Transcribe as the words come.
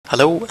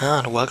Hello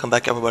and welcome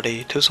back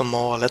everybody to some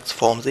more Let's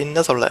Form the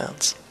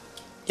Netherlands.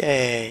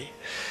 Yay!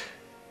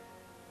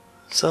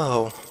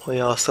 So, we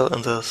are still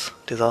in this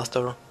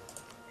disaster,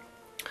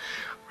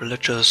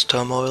 religious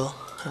turmoil,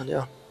 and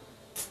yeah,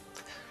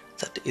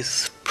 that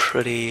is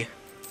pretty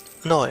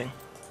annoying.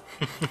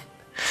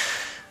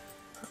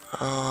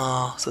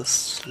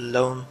 This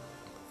loan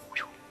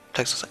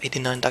takes us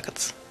 89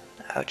 ducats.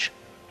 Ouch.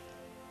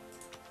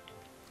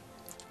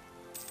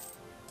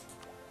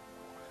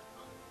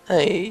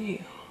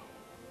 Hey!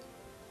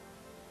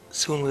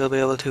 Soon we'll be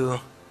able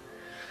to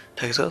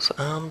take this,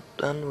 and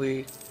then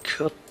we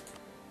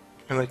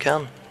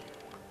can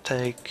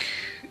take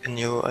a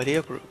new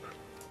idea group.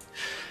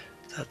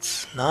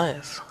 That's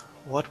nice.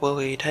 What will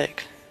we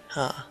take?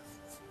 Huh.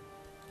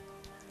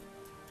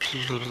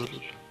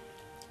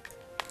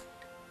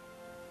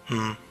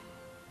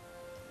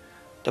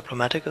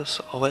 Diplomatic is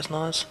always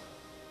nice.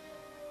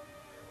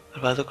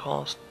 Advisor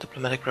cost,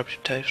 diplomatic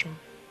reputation.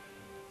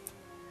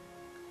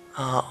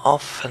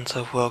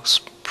 Offensive works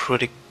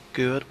pretty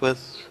good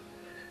with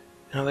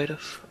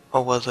innovative.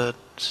 Or was it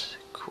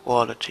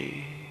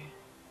quality?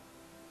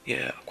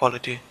 Yeah,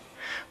 quality.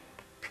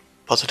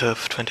 Positive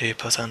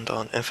 20%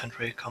 on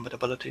infantry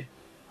compatibility.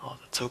 Oh,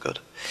 that's so good.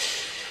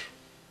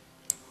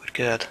 We'd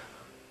get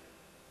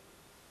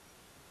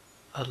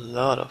a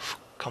lot of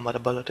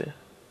compatibility.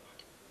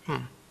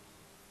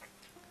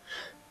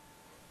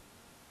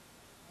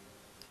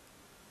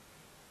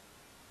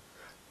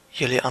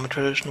 Yearly army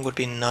tradition would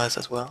be nice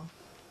as well.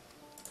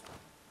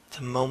 At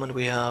the moment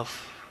we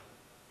have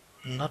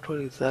not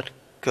really that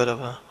good of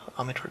a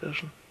army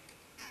tradition.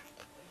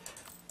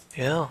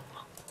 Yeah,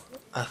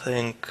 I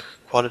think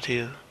quality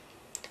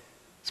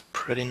is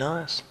pretty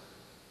nice.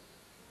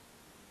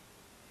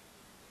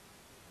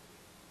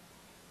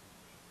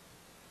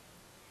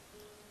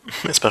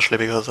 Especially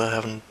because I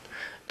haven't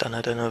done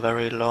it in a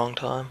very long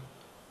time.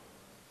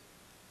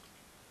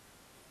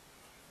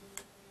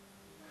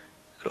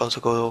 Could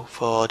also go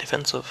for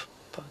defensive,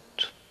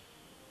 but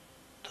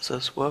does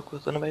this work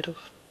with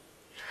innovative?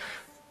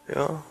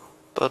 Yeah,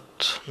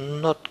 but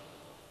not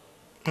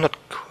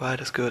quite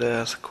as good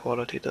as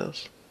quality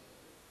does.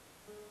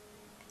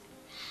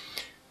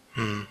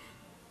 But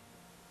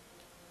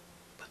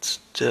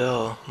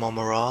still, more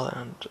morale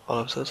and all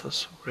of this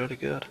is really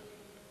good.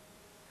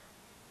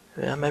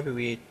 Yeah, maybe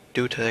we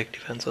do take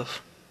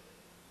defensive.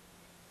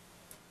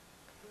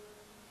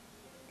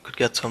 Could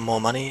get some more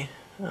money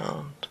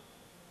and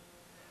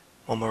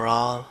more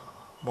morale,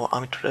 more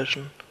army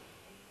tradition.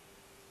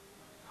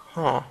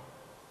 Huh.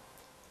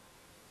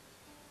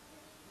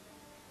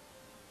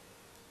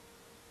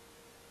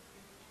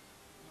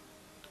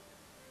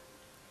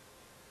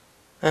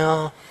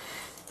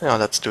 Yeah,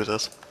 let's do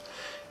this.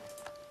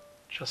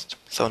 Just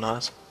so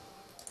nice.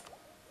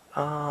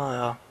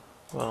 Yeah,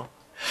 well,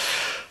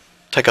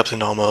 take up the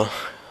normal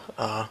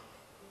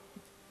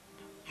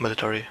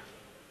military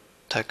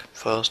tech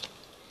first,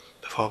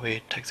 before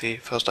we take the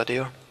first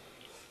idea.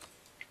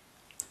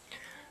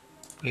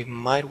 We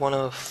might want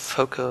to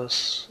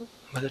focus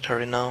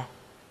military now.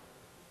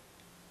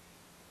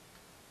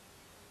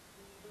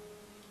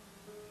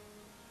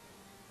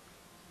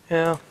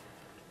 Yeah.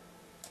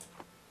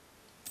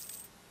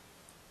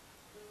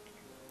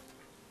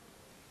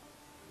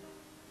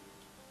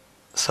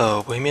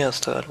 So, Bohemia is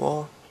still at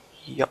war?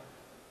 Yep.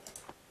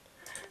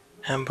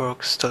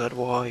 Hamburg still at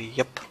war?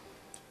 Yep.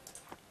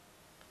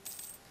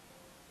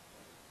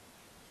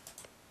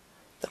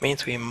 That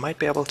means we might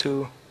be able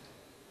to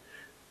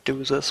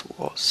do this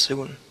war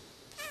soon.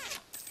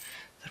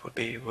 That would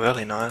be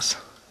really nice.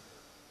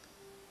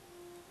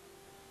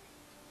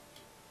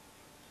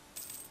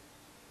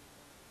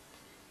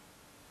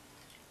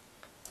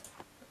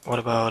 What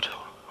about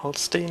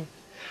Holstein,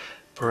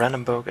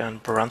 Brandenburg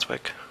and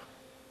Brunswick?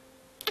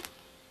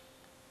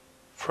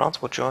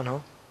 France would join, huh?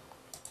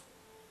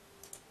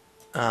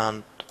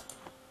 And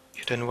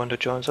you didn't want to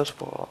join this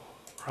war,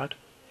 right?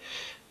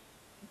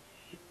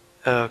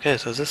 Okay,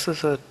 so this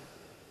is a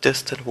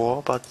distant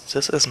war, but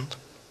this isn't.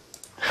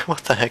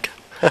 What the heck?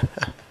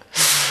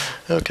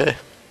 Okay.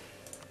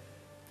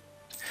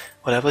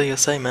 Whatever you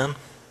say, man.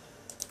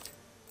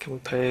 Can we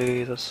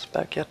pay this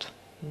back yet?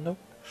 Nope.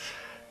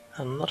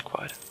 And not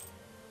quite.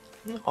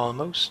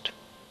 Almost.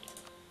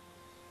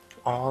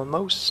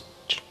 Almost.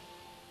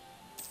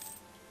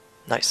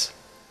 Nice.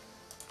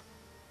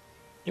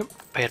 Yep,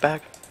 pay it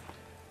back.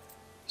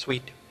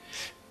 Sweet.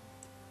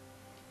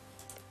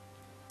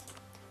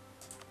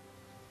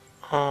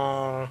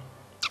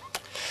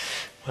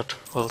 But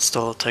will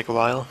still take a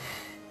while.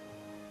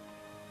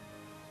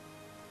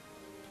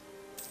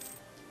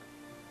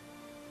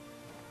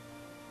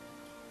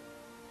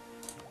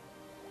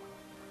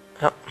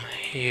 Yep,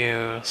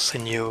 here's a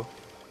new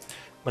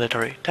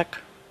military tech.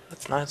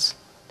 That's nice.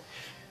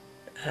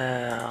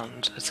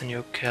 And it's a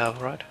new cav,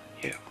 right?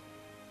 Here.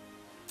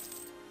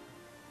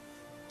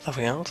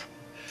 Nothing else?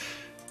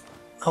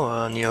 Oh,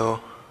 a new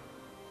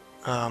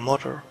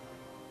mortar.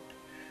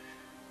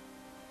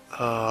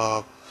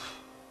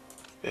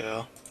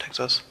 Yeah,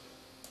 Texas.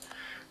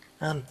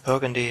 And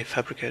Burgundy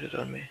fabricated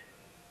on me.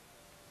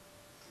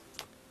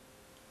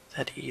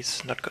 That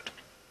is not good.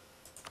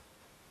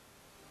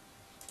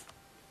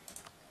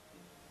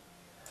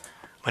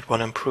 Might want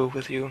to improve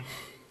with you.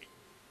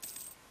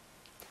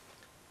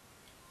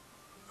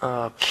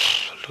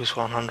 Lose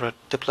 100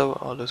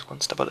 Diplo or lose 1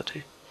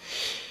 stability.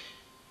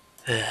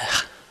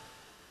 Ugh.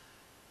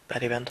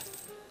 Bad event.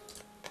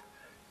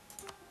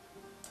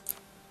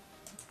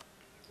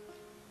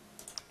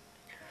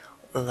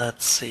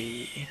 Let's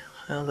see.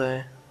 Well,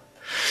 they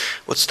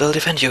would still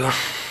defend you.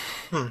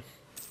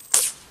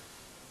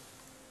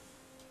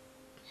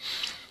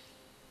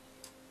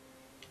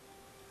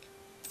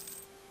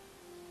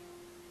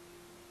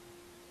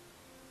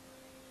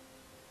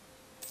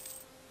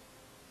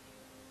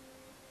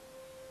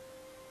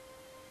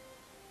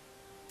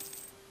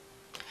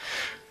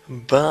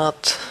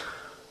 But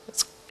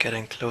it's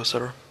getting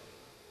closer.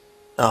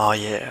 Oh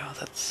yeah,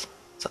 that's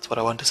what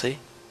I want to see.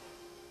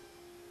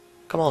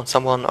 Come on,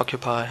 someone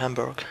occupy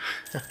Hamburg.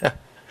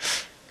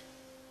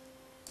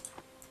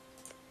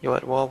 You're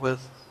at war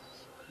with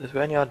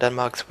Lithuania,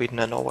 Denmark, Sweden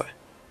and Norway.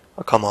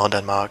 Oh come on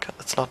Denmark,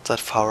 it's not that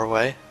far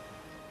away.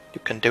 You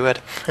can do it.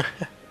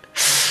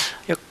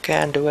 You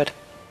can do it.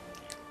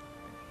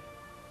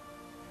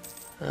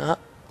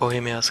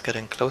 Bohemia is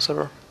getting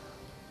closer.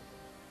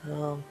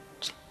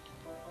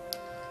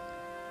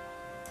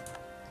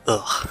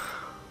 Ugh.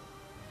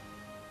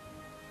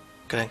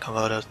 Getting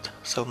converted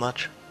so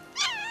much.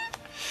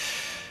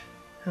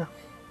 Yeah.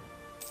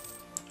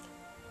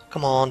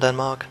 Come on,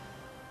 Denmark.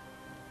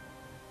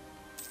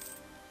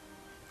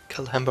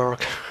 Kill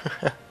Hamburg.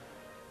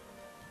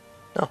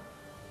 No.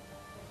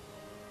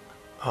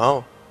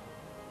 Oh.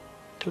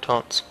 2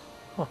 tons.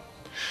 Oh.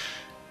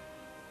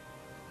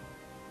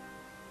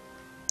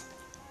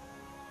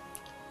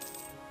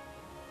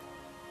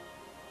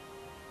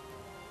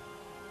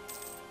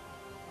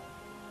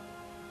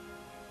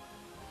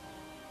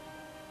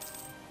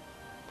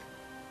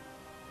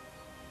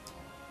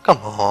 Come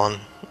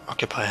on,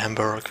 occupy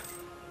Hamburg.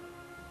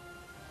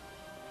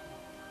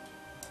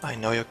 I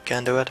know you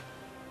can do it.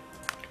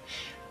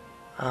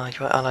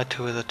 You are allied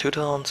to the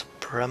Teutons,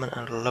 Bremen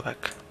and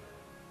Lübeck.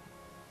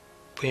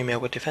 Bohemia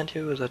would defend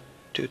you, the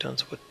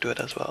Teutons would do it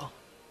as well.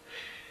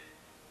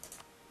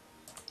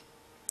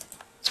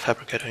 Let's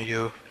fabricate on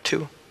you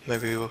too.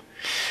 Maybe we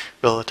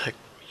will attack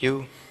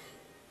you.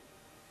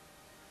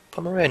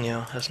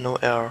 Pomerania has no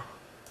air.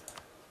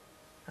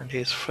 And he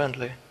is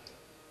friendly.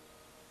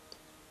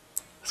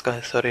 This guy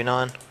is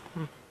 39.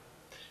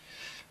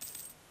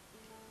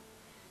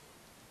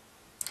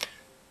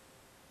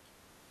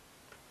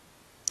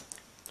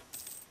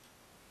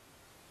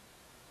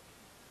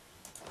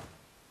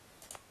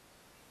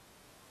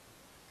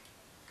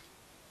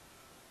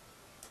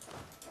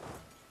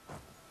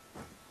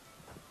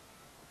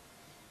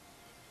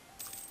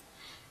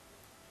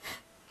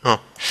 Oh,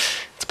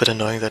 it's a bit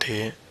annoying that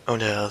he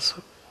only has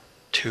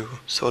 2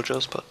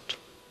 soldiers, but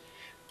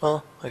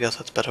well, I guess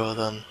that's better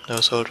than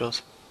no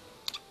soldiers.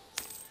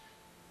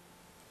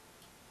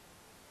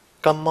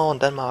 Come on,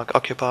 Denmark,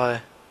 occupy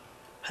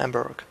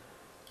Hamburg.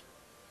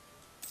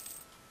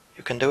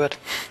 You can do it.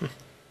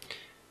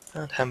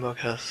 And Hamburg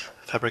has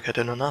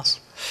fabricated on us.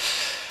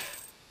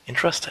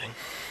 Interesting.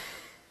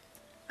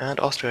 And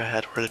Austria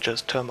had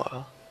religious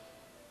turmoil.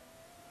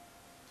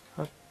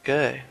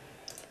 Okay.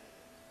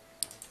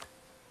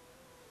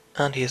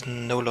 And he is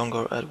no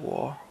longer at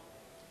war.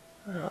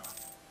 Yeah.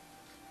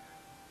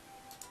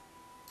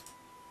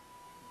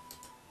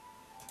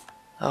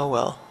 Oh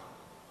well.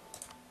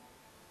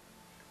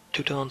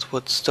 Teutons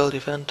would still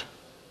defend.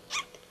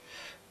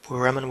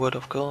 Bremen would,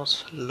 of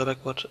course,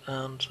 Lübeck would,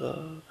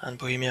 and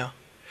Bohemia.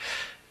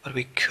 But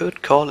we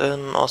could call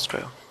in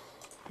Austria.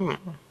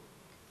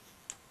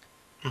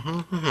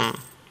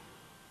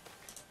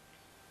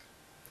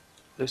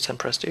 Lose 10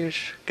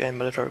 prestige, gain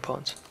military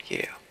points.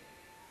 Yeah.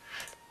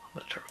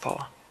 Military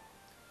power.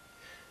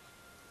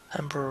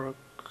 Hamburg.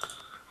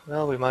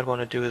 Well, we might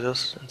want to do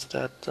this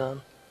instead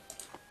then.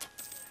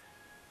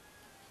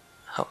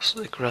 How's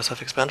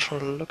aggressive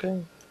expansion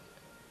looking?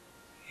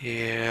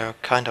 Yeah,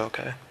 kinda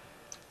okay.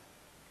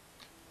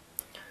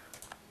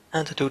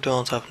 And the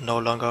Teutons have no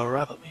longer a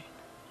rivalry.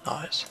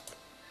 Nice.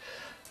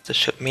 This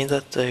should mean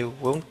that they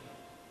won't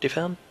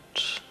defend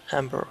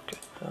Hamburg.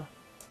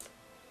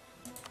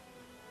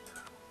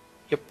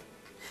 Yep.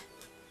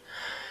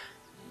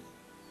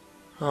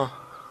 Oh.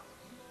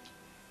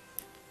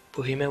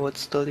 Bohemia would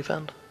still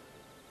defend.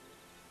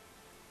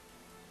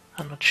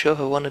 I'm not sure if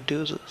I want to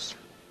do this.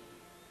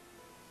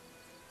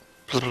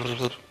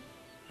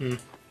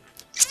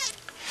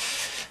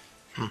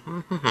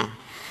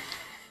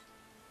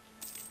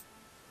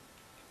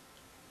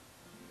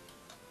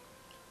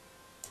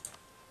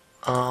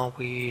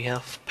 We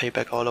have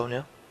payback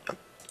Aulonia. Yep.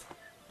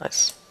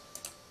 Nice.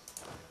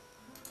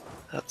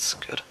 That's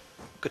good.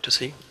 Good to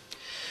see.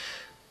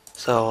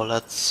 So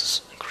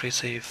let's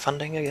increase the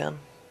funding again.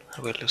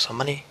 And we'll lose some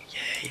money.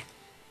 Yay.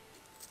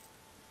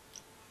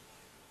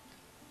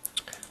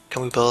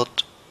 Can we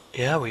build...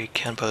 Yeah, we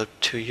can build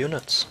 2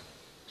 units.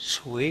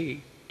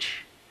 Sweet.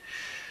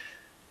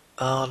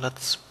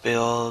 Let's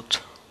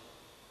build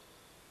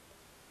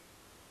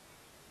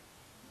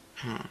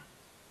I'm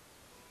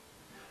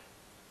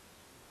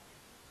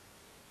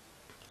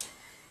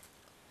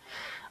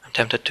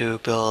tempted to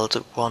build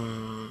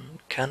one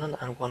cannon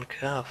and one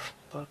cav,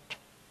 but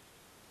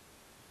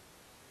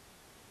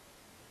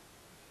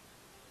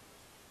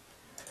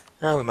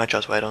we might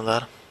just wait on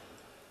that.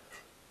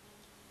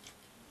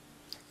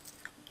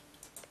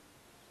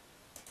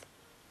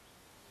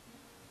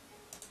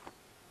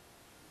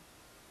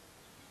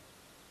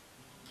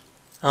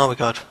 Oh, we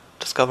got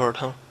discovered,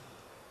 huh?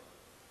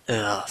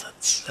 Yeah,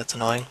 that's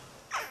annoying.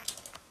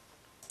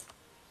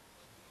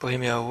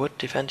 Bohemia would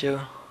defend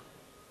you.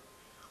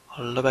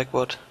 Lübeck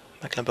would,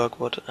 Mecklenburg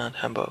would, and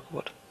Hamburg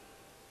would.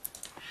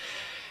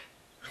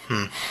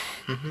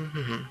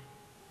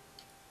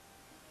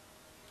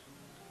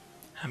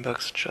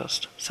 Hamburg's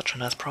just such a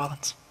nice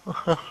province.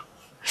 Oh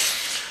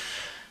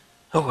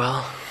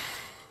well.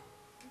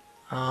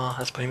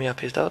 Has Bohemia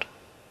peaced out?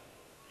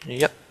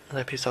 Yep,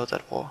 they peaced out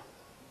that war.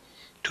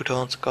 Two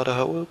towns got a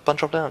whole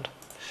bunch of land.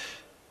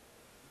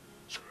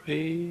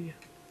 3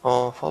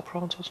 or 4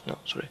 provinces? No,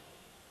 3.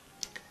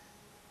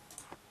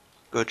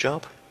 Good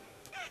job.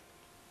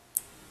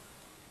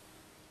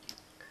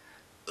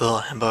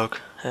 Hamburg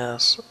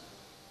has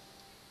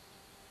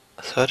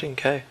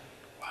 13k.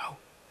 Wow.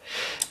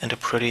 And a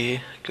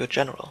pretty good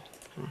general.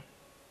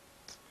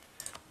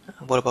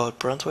 What about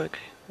Brunswick?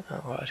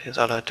 Right, he's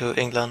allied to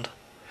England.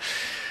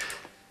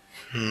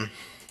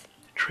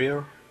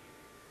 Trier,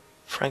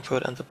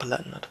 Frankfurt and the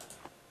Palatinate.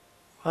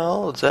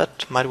 Well,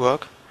 that might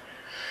work.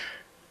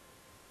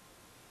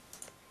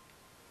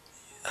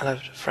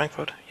 Allied to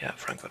Frankfurt? Yeah,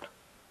 Frankfurt.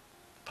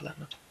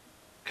 Palatinate.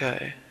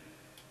 Okay.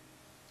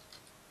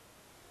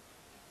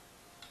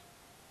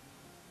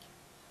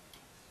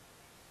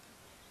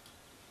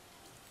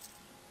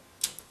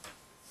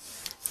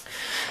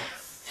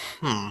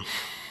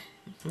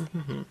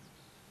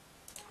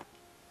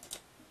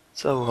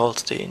 So,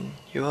 Holstein,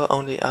 you are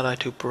only allied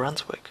to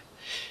Brunswick.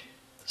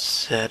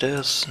 That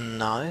is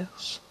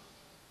nice.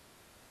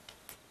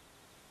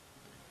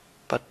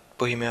 But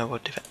Bohemia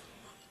would defend.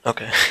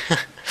 Okay.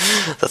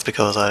 That's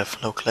because I have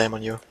no claim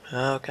on you.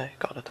 Okay,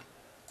 got it.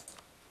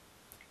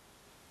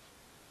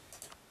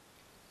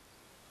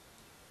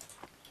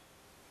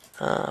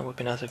 It would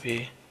be nice if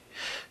we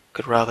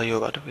could rival you,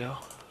 but we are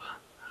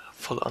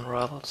full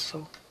unrivaled,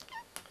 so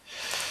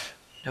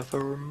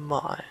never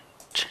mind.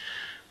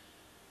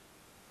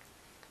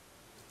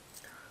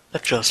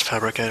 Let's just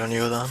fabricate on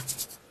you then.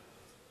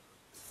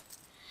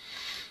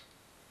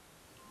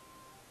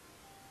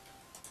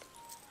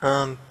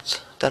 And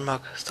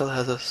Denmark still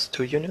has its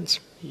 2 unions?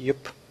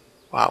 Yep.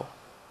 Wow.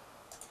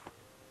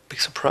 Big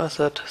surprise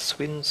that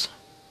Sweden's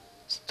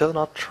still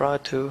not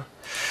tried to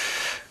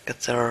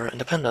get their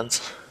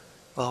independence.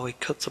 Well, we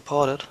could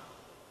support it.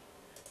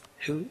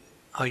 Who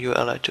are you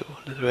allied to?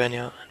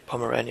 Lithuania and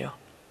Pomerania.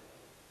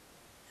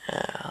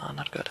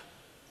 Not good.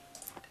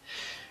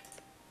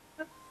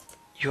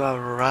 You are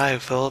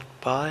rivaled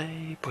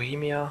by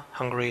Bohemia,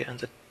 Hungary and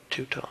the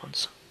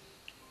Teutons.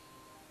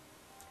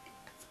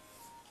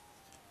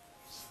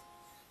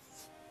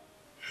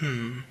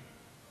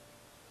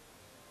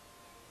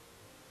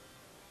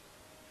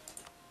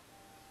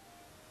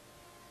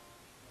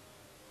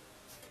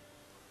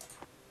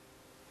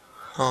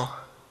 Oh.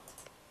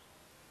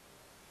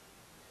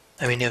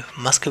 I mean, if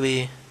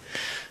Muscovy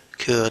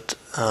could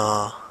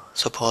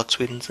support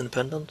Sweden's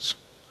independence,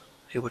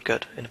 he would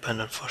get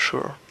independent for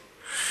sure.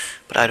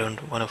 But I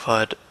don't want to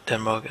fight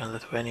Denmark and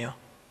Lithuania.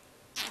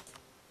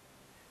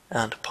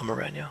 And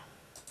Pomerania.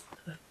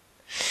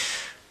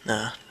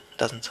 Nah,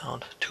 doesn't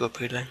sound too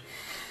appealing.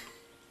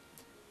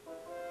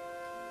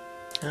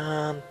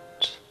 And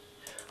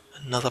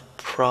another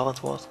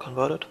province was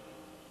converted.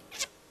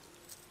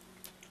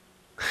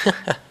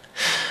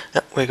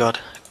 Yeah, we got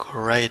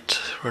great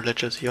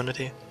religious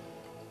unity.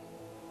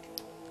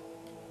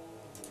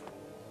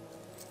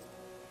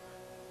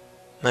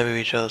 Maybe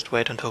we just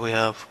wait until we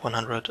have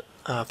 100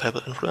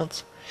 papal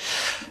influence,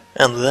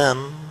 and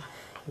then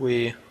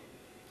we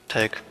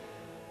take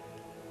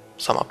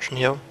some option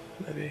here.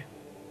 Maybe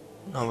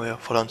now we are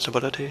full on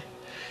stability,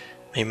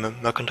 maybe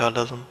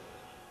mercantilism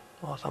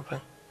or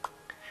something,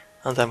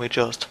 and then we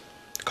just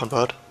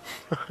convert.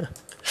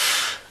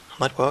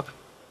 Might work.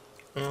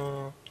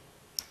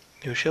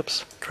 New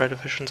ships, trade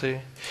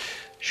efficiency,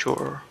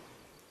 sure.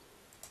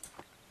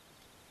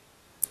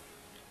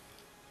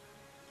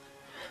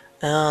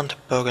 And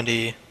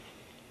Burgundy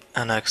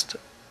annexed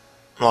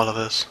all of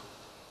his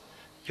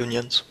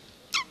unions.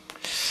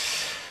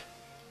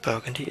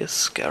 Burgundy is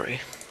scary.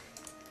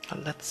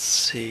 Let's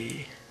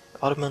see.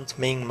 Ottomans,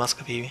 Ming,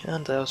 Muscovy,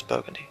 and there's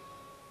Burgundy.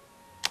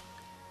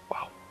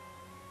 Wow.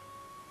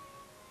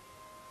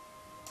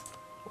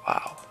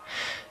 Wow.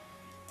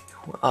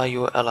 Who are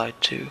you allied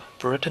to?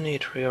 Brittany,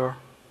 Trier?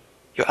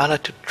 You're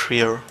allied to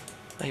Trier.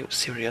 Are you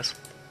serious?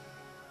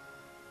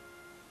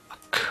 Oh,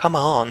 come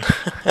on.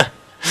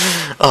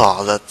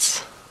 Oh,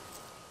 that's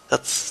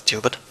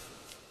stupid.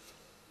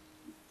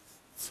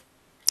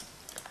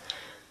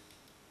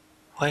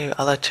 Why are you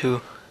allied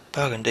to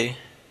Burgundy?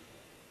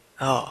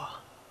 Oh.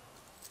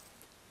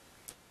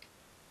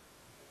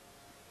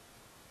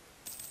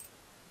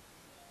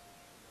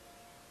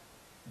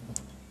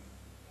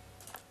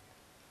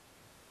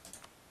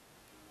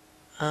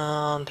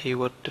 and he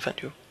would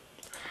defend you.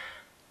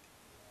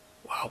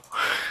 Wow.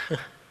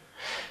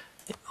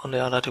 Only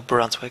ally to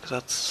Brunswick,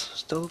 that's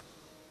still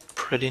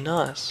pretty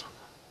nice.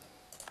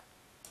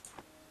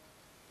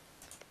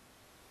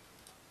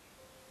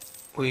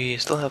 We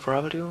still have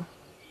revenue?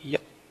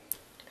 Yep.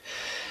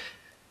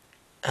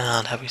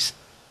 And have we...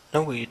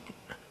 No, we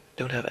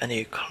don't have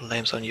any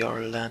claims on your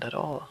land at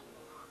all.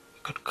 We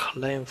could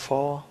claim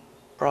 4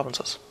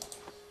 provinces.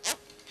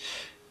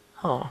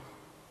 Huh.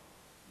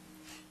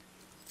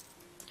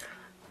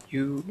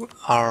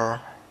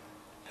 You're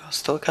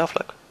still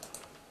Catholic.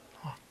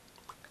 Huh.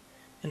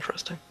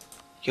 Interesting.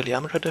 Yearly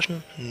army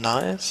tradition,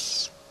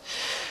 nice.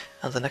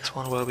 And the next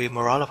one will be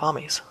morale of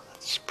armies.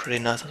 That's pretty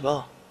nice as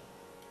well.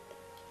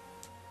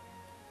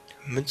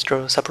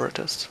 Münster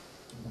separatists.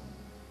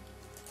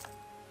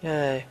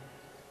 Yay.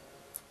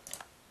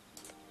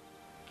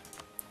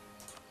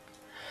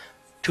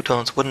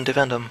 Teutones wouldn't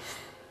defend him.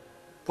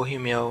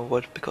 Bohemia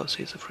would because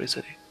he's a free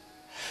city.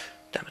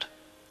 Damn it.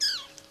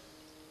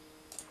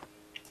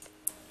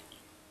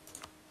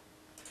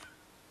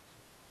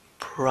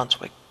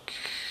 Brunswick.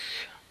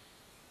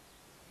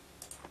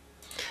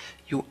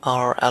 You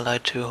are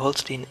allied to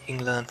Holstein,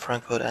 England,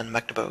 Frankfurt and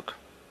Magdeburg.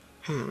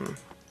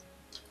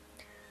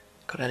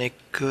 Got any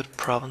good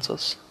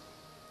provinces?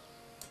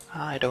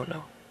 I don't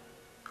know.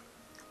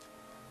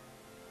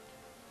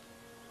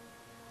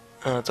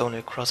 It's only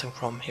a crossing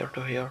from here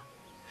to here.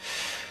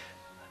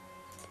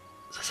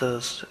 This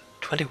is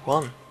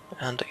 21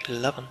 and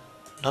 11.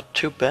 Not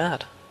too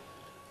bad.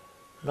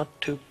 Not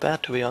too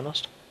bad, to be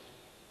honest.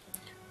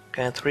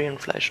 Gain 3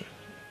 inflation.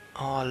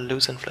 Or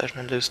lose inflation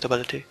and lose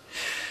stability.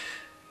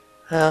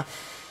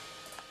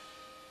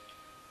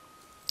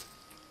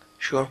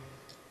 Sure.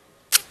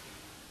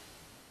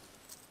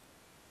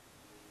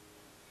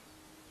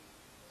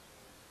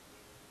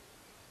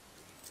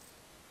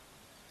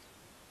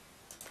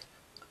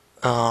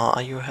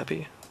 Are you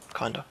happy?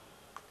 Kinda.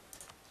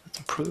 Let's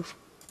improve.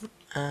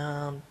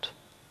 And...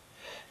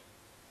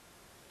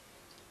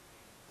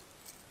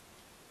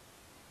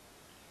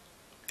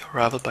 you're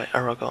rivaled by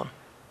Aragon.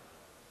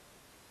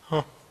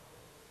 Huh.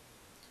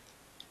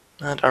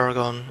 And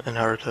Aragon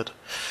inherited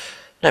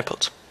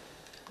Naples.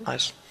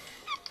 Nice.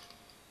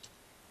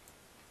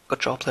 Good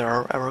job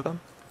there,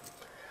 Aragon.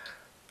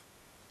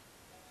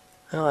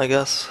 Well, I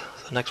guess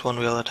the next one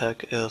we'll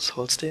attack is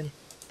Holstein.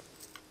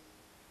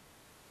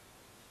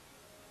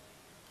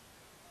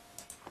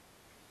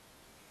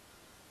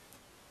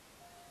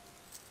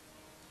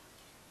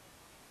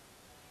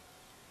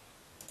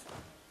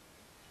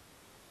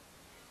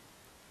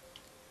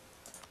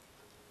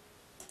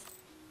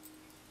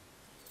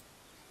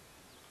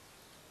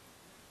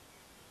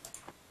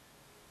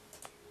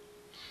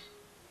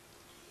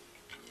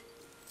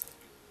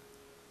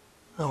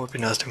 That would be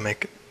nice to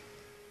make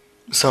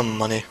some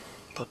money,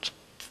 but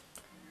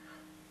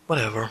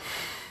whatever.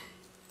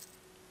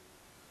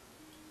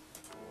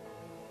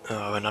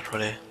 We're not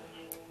really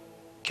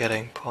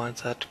getting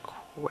points that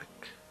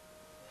quick.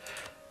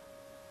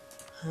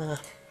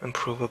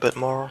 Improve a bit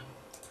more.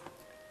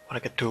 Wanna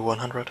get to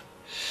 100.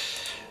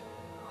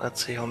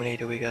 Let's see, how many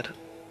do we get?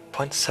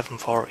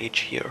 0.74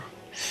 each year.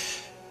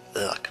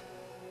 Ugh.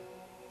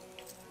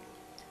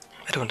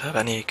 I don't have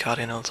any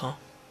cardinals, huh?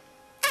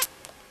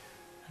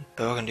 And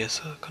Burgundy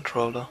is a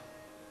controller.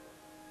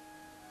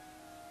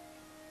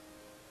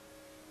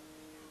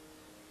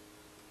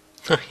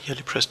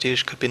 Yearly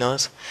prestige could be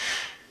nice.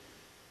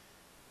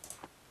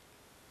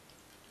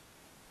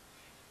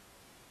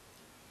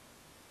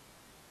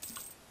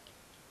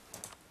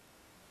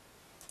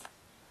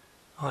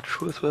 Our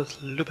truce with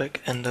Lübeck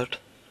ended.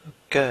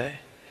 Okay.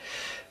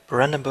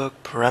 Brandenburg,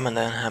 Bremen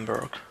and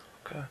Hamburg.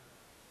 Okay.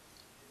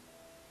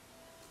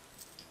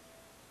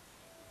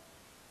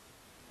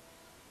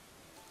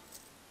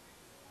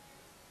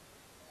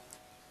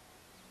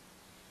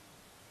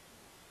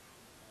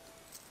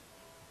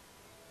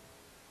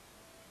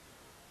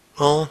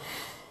 Well,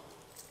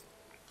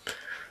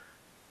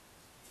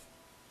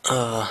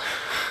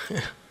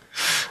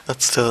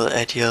 that's still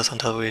 8 years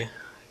until we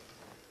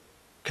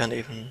can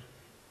even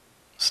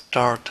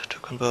start to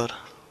convert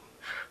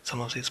some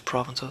of these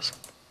provinces.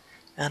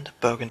 And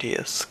Burgundy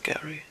is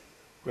scary,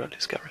 really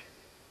scary.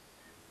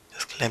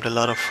 Just claimed a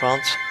lot of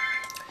France.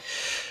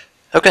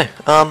 Okay,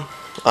 I'm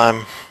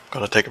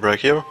gonna take a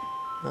break here,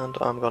 and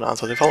I'm gonna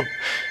answer the phone.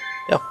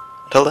 Yeah,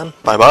 until then,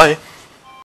 bye bye!